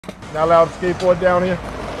Not allowed to skateboard down here?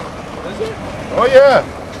 Is it? Oh yeah.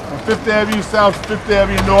 From 5th Avenue South to 5th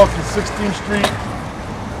Avenue North to 16th Street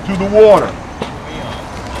to the water.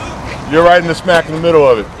 You're right in the smack in the middle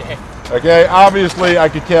of it. Okay, obviously I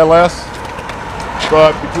could care less,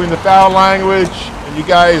 but between the foul language and you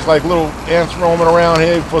guys like little ants roaming around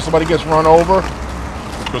here before somebody gets run over,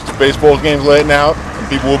 because the baseball game's letting out and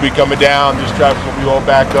people will be coming down, this traffic will be all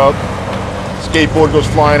backed up. Skateboard goes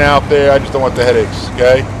flying out there. I just don't want the headaches,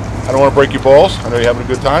 okay? I don't want to break your balls. I know you're having a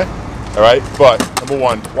good time, all right? But number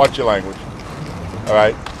one, watch your language, all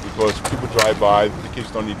right? Because people drive by, the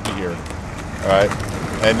kids don't need to be hearing, all right?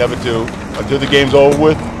 And number two, until the game's over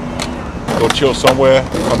with, go chill somewhere,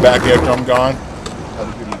 come back after I'm gone.